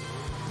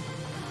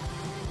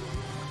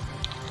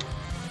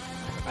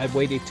 I've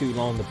waited too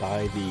long to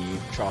buy the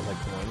chocolate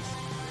coins.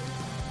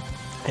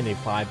 And a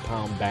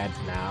 5-pound badge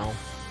now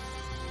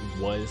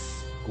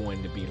was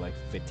going to be like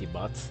 50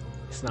 bucks.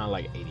 It's not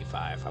like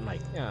 85. I'm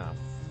like, yeah,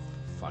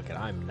 fuck it.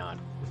 I'm not.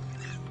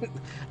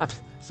 I'm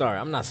sorry,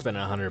 I'm not spending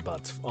 100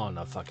 bucks on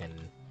a fucking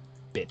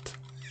bit.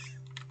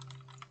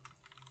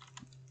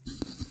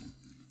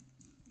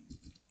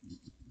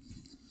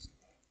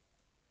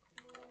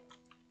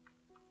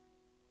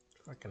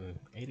 Fucking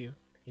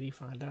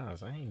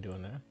 $85. I ain't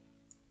doing that.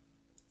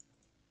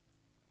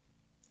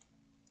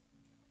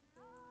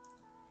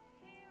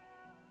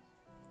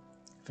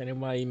 If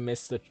anybody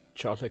missed the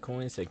chocolate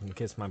coins, they can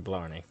kiss my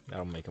blarney.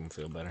 That'll make them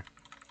feel better.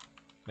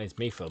 Makes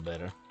me feel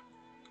better.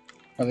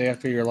 Are they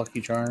after your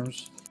Lucky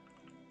Charms?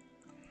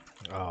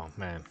 Oh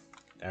man,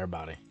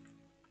 everybody.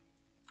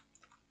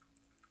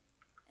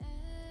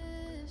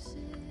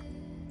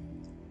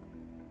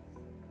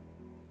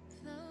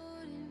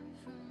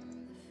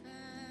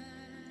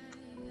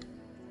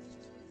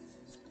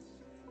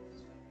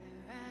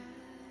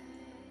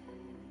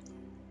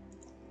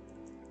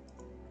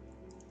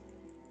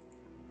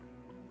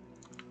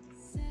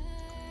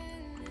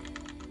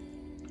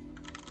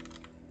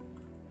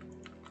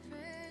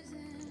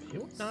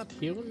 You not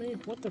healing me?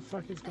 What the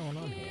fuck is going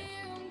on here?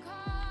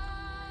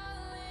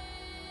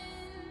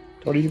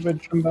 What are you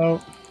bitching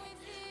about?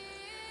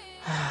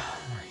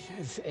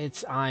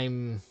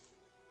 I'm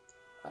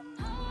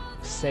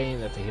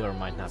saying that the healer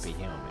might not be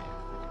healing me.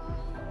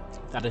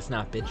 That is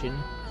not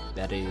bitching.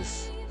 That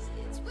is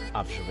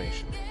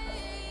observation.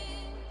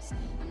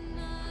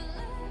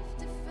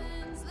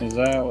 Is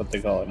that what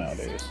they call it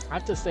nowadays? I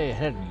have to stay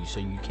ahead of you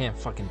so you can't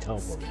fucking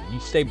teleport me. You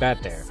stay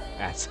back there,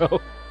 asshole.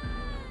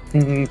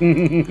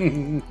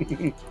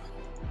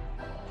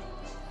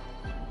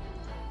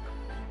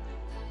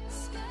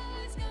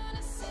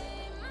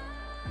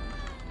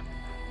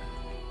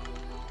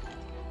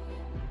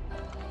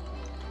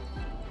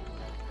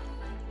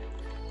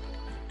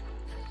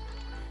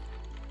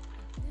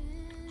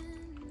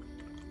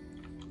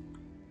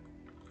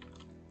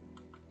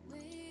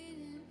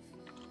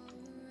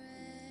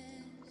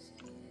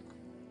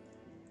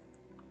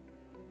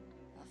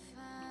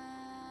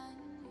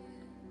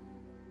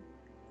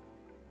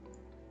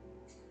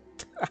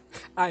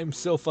 I'm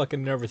so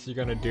fucking nervous you're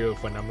gonna do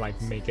it when I'm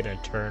like making a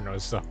turn or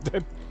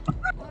something.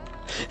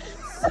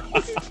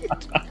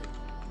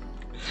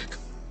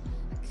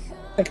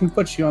 I can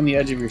put you on the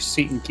edge of your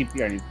seat and keep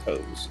you on your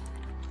toes.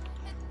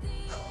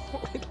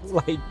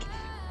 Like,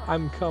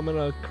 I'm coming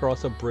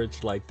across a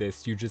bridge like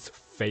this, you just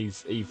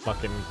face a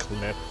fucking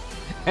cliff,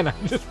 and I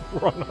just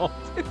run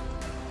off it.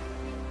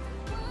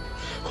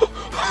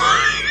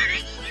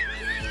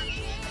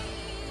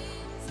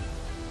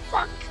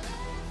 Fuck.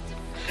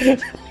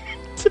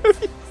 Dude,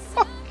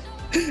 fuck.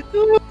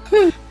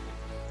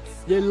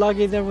 You're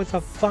lucky there was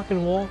a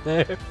fucking wall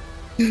there.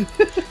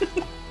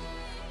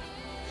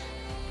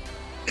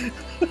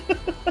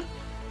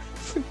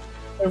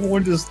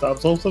 Everyone just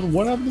stops. All of a sudden,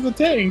 what happened to the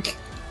tank?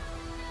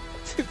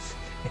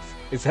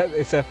 Is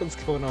that what's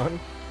going on?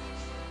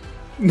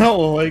 No,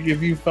 like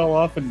if you fell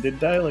off and did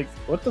die, like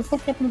what the fuck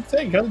happened to the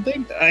tank? How did the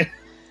tank die?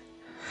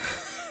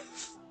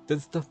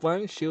 Does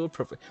divine shield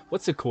perfect?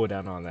 What's the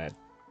cooldown on that?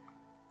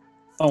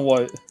 On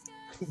what?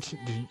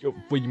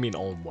 What do you mean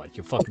on what?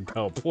 You fucking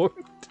teleport?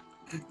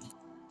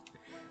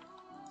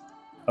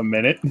 A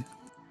minute.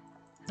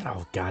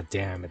 Oh god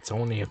damn! It's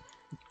only a...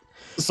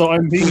 So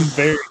I'm being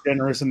very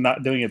generous and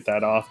not doing it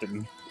that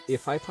often.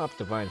 If I pop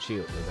divine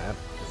shield, does that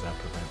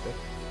prevent it?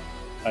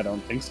 I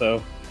don't think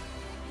so.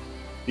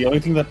 The only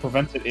thing that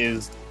prevents it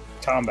is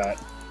combat.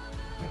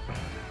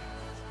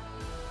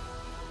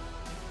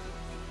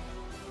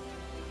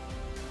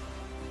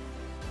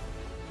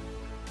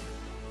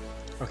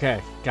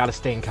 Okay, gotta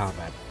stay in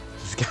combat.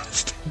 Just gotta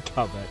stay in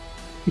combat.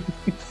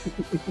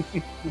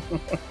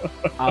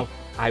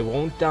 I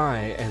won't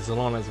die as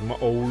long as I'm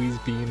always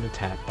being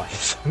attacked by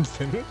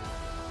something.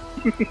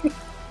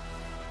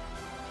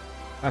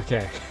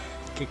 Okay,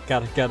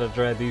 gotta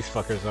drag these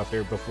fuckers up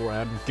here before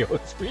Adam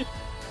kills me.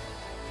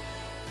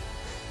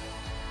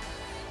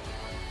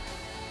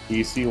 Do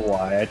you see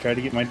why I try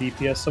to get my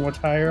DPS so much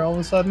higher all of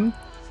a sudden?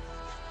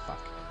 Fuck.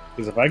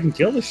 Because if I can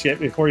kill the shit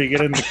before you get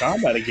into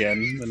combat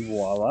again, then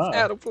voila.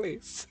 Adam,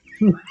 please.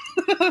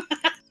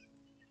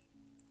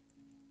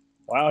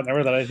 Wow,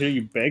 never thought I'd hear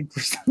you beg for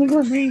something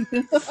from me.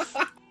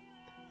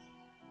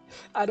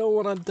 I don't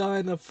want to die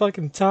in a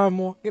fucking time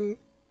walking.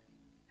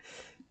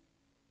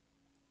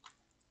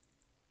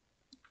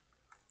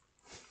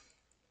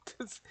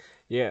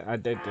 Yeah, I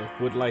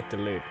would like to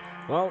loot.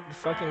 Well,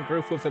 fucking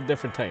group with a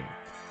different team.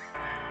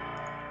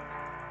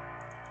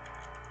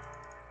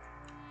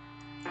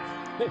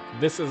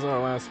 This is our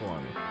last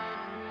one.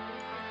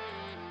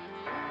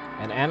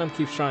 And Adam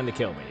keeps trying to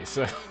kill me,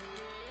 so...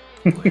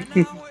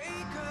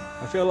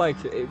 I feel like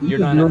you're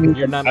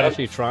not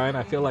actually trying.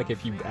 I feel like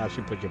if you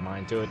actually put your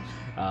mind to it,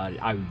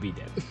 I would be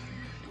dead.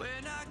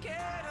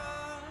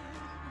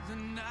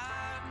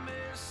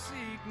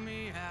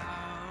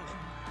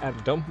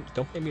 And don't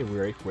make me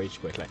rage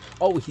quit. Like,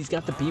 oh, he's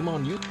got the beam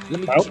on you. Let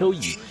me kill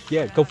you.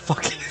 Yeah, go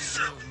fuck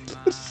yourself.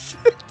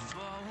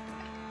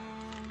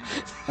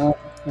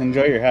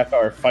 Enjoy your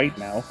half-hour fight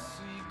now.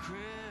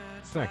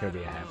 It's not gonna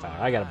be a half hour.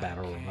 I got a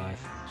battle revive.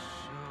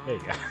 There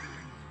you go.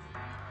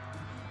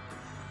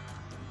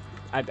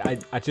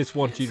 I just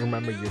want you to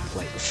remember your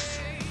place.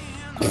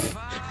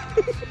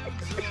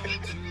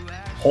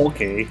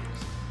 Okay.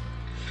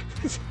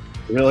 I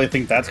really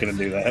think that's gonna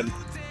do that.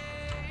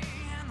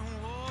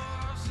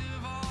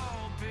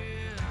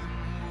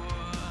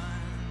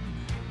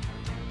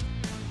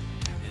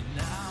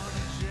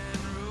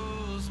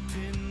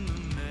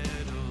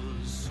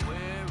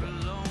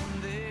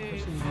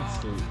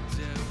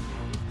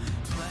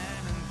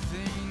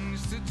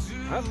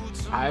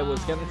 I was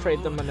gonna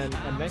trade them a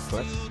necklace,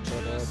 but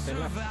they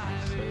left.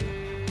 So...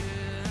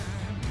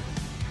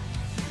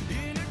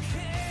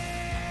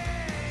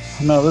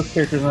 No, this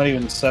character's not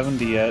even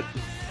 70 yet.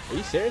 Are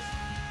you serious?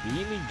 Do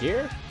you need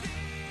gear?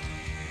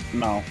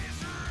 No.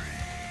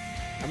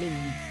 I mean,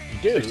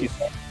 you do.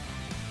 67.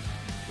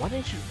 Why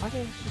didn't you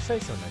say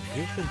something?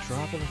 You've been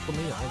dropping them for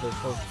me all this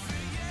whole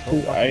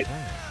Ooh, time.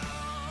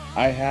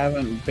 I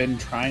haven't been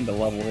trying to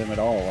level him at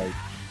all. Like,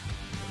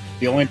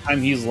 the only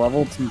time he's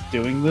leveled since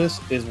doing this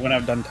is when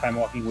I've done time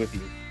walking with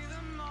you.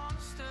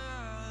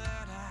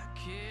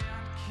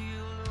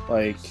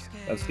 Like,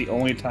 that's the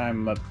only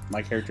time that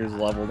my character's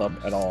leveled up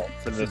at all.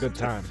 For this. It's a good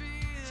time.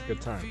 It's a good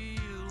time.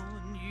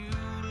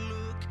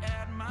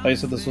 Oh, you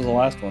said this was the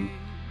last one.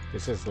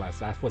 This is the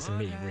last. That wasn't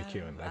me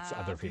requeuing. That's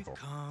other people.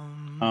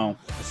 Oh.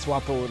 I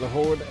swap over the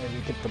horde and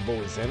you get the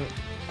boys in.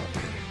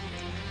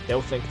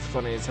 They'll think it's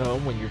funny as hell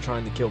when you're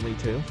trying to kill me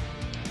too.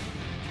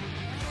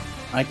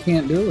 I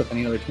can't do it with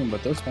any other team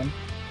but this one.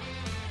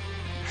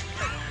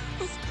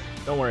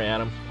 Don't worry,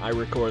 Adam. I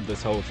record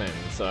this whole thing,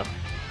 so...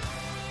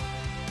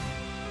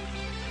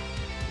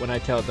 When I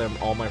tell them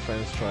all my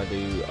friends try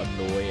to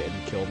annoy and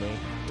kill me,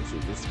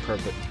 it's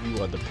perfect.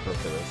 You are the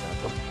perfect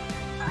example.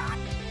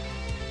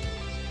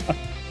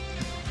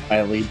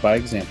 I lead by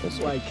example,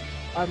 sir. Like,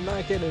 I'm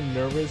not getting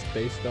nervous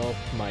based off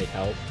my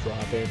health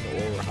dropping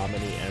or how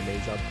many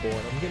enemies I'm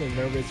pulling. I'm getting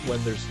nervous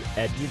when there's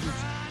edges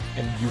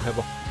and you have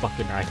a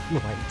fucking item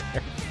right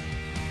there.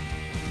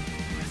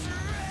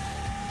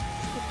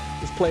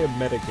 Let's play a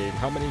metagame.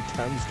 How many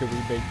times can we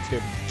make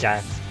Tim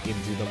gasp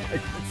into the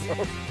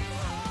microphone?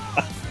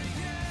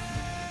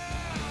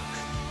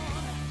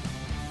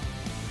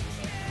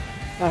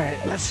 Alright,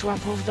 let's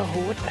swap over the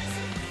horde.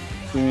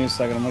 Give me a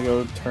second, I'm gonna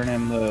go turn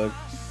in the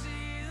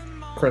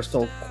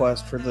crystal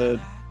quest for the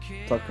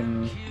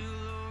fucking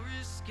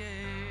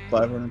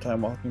 500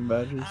 time walking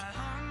badges.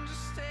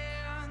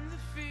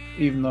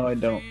 Even though I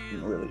don't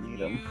really need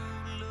them.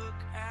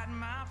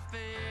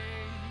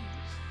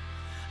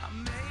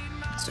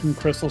 Some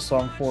Crystal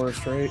Song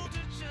Forest, right?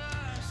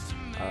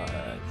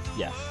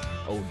 Yes.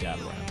 Oh,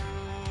 God, right.